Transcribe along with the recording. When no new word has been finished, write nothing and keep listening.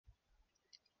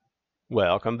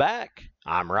Welcome back.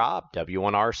 I'm Rob,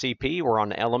 W1RCP. We're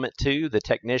on Element 2, the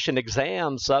Technician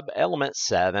Exam, Subelement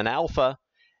 7 Alpha.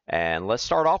 And let's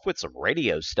start off with some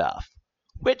radio stuff.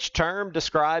 Which term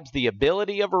describes the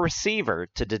ability of a receiver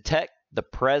to detect the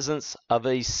presence of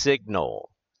a signal?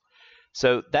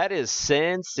 So that is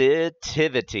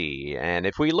sensitivity. And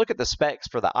if we look at the specs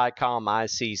for the ICOM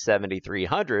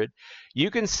IC7300,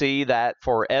 you can see that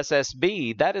for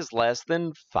SSB, that is less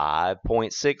than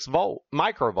 5.6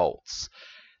 microvolts.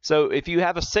 So if you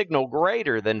have a signal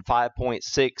greater than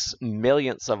 5.6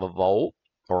 millionths of a volt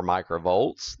or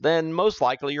microvolts, then most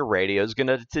likely your radio is going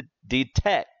to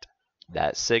detect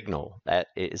that signal. That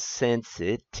is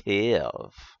sensitive.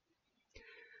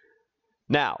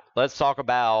 Now, let's talk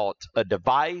about a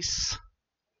device.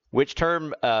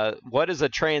 What is a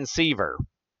transceiver?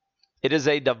 It is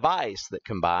a device that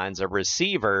combines a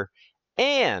receiver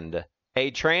and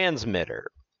a transmitter.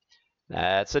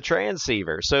 That's a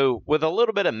transceiver. So with a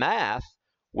little bit of math,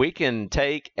 we can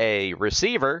take a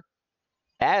receiver,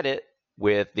 add it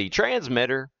with the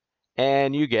transmitter,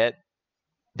 and you get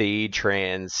the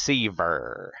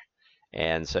transceiver.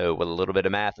 And so with a little bit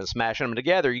of math and smashing them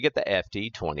together, you get the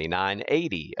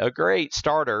FT2980, a great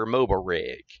starter mobile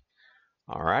rig.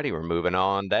 Alrighty, we're moving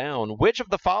on down. Which of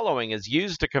the following is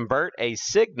used to convert a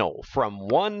signal from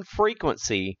one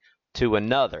frequency to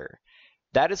another?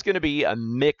 That is going to be a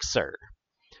mixer.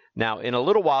 Now, in a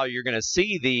little while, you're going to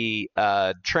see the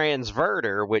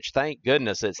transverter, which thank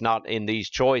goodness it's not in these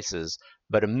choices,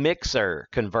 but a mixer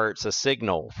converts a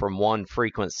signal from one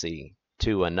frequency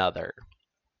to another.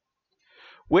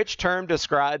 Which term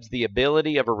describes the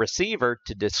ability of a receiver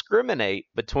to discriminate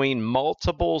between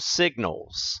multiple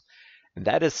signals? And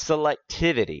that is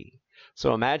selectivity.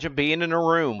 So imagine being in a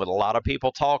room with a lot of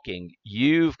people talking.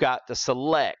 You've got to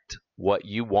select what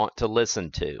you want to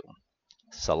listen to.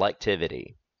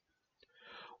 Selectivity.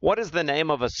 What is the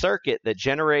name of a circuit that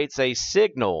generates a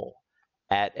signal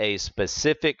at a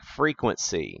specific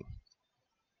frequency?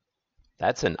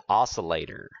 That's an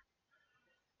oscillator.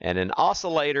 And an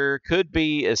oscillator could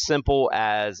be as simple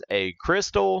as a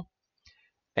crystal,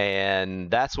 and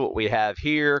that's what we have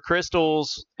here,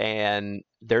 crystals, and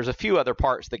there's a few other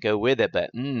parts that go with it,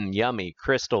 but yummy,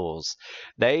 crystals.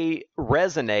 They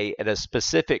resonate at a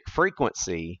specific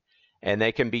frequency, and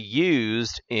they can be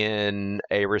used in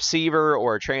a receiver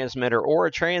or a transmitter or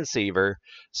a transceiver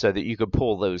so that you can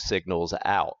pull those signals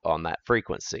out on that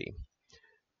frequency.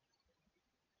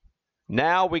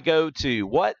 Now we go to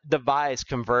what device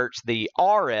converts the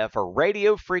RF or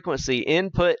radio frequency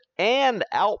input and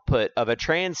output of a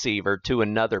transceiver to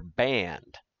another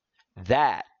band.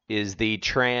 That is the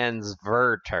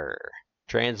transverter.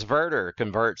 Transverter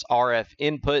converts RF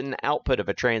input and output of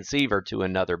a transceiver to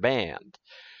another band.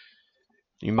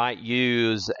 You might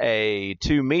use a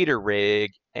 2-meter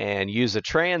rig and use a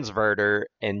transverter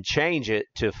and change it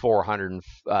to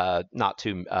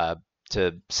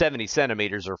 70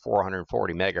 centimeters or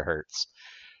 440 megahertz.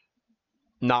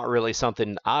 Not really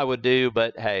something I would do,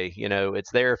 but hey, you know,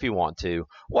 it's there if you want to.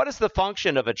 What is the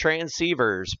function of a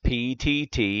transceiver's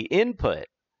PTT input?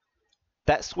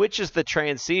 That switches the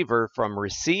transceiver from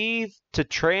receive to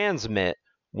transmit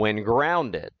when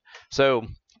grounded. So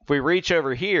if we reach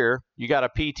over here, you got a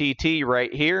PTT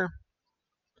right here.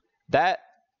 That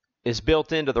is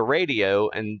built into the radio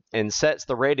and sets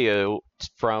the radio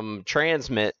from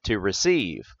transmit to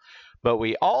receive. But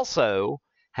we also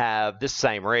have this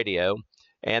same radio,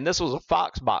 and this was a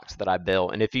Fox box that I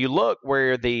built. And if you look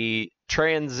where the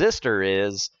transistor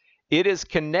is, it is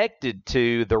connected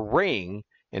to the ring.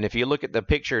 And if you look at the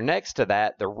picture next to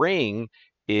that, the ring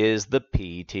is the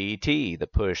PTT, the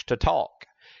push to talk.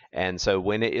 And so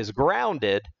when it is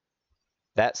grounded,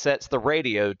 that sets the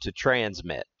radio to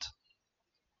transmit.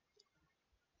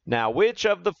 Now,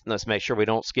 let's make sure we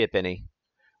don't skip any.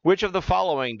 Which of the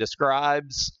following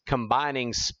describes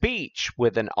combining speech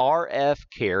with an RF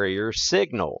carrier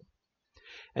signal?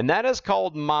 And that is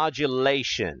called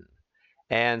modulation.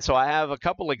 And so I have a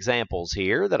couple examples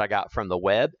here that I got from the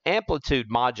web. Amplitude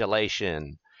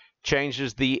modulation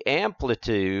changes the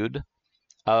amplitude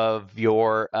of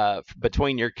your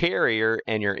between your carrier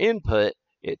and your input.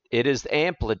 It is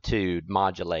amplitude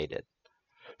modulated.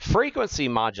 Frequency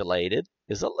modulated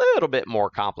is a little bit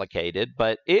more complicated,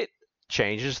 but it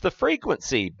changes the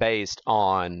frequency based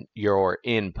on your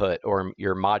input or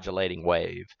your modulating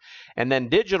wave. And then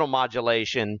digital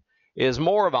modulation is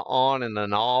more of an on and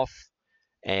an off,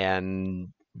 and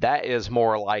that is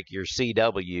more like your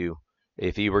CW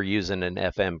if you were using an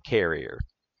FM carrier.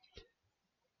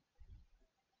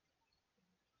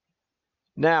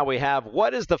 Now we have,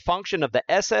 what is the function of the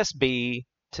SSB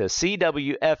to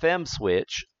CWFM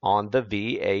switch on the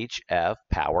VHF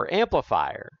power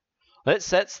amplifier. It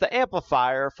sets the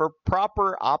amplifier for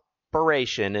proper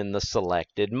operation in the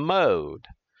selected mode.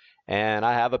 And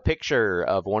I have a picture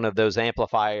of one of those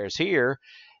amplifiers here.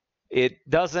 It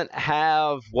doesn't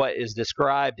have what is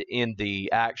described in the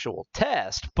actual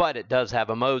test, but it does have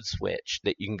a mode switch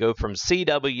that you can go from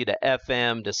CW to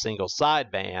FM to single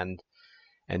sideband,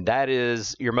 and that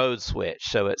is your mode switch.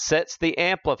 So it sets the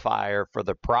amplifier for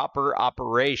the proper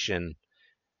operation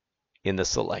in the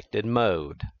selected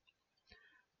mode.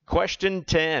 Question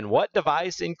 10. What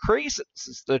device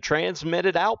increases the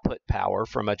transmitted output power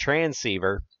from a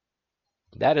transceiver?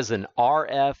 That is an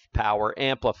RF power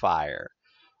amplifier.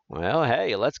 Well,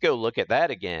 hey, let's go look at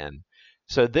that again.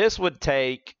 So this would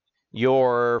take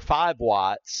your 5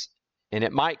 watts, and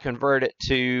it might convert it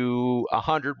to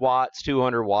 100 watts,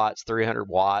 200 watts, 300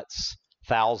 watts,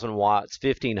 1,000 watts,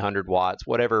 1,500 watts,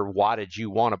 whatever wattage you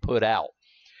want to put out.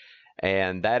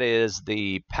 And that is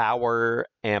the power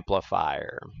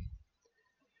amplifier.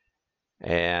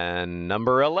 And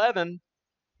number 11,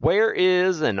 where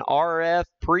is an RF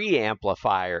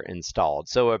preamplifier installed?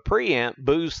 So a preamp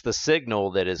boosts the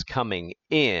signal that is coming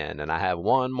in. And I have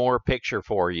one more picture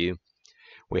for you.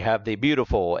 We have the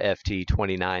beautiful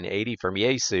FT2980 from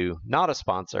Yaesu, not a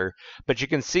sponsor, but you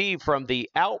can see from the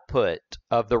output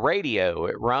of the radio,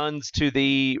 it runs to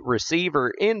the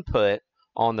receiver input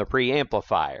on the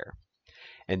preamplifier.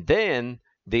 And then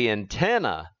the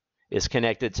antenna is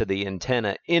connected to the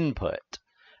antenna input.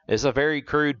 It's a very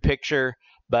crude picture,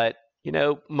 but you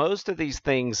know, most of these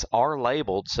things are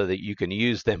labeled so that you can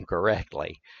use them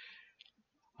correctly.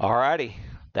 Alrighty,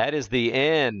 that is the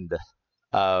end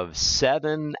of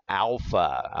 7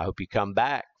 Alpha. I hope you come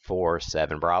back for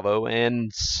 7 Bravo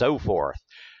and so forth.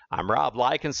 I'm Rob.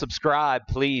 Like and subscribe.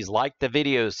 Please like the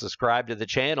video, subscribe to the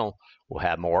channel. We'll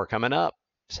have more coming up.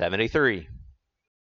 73.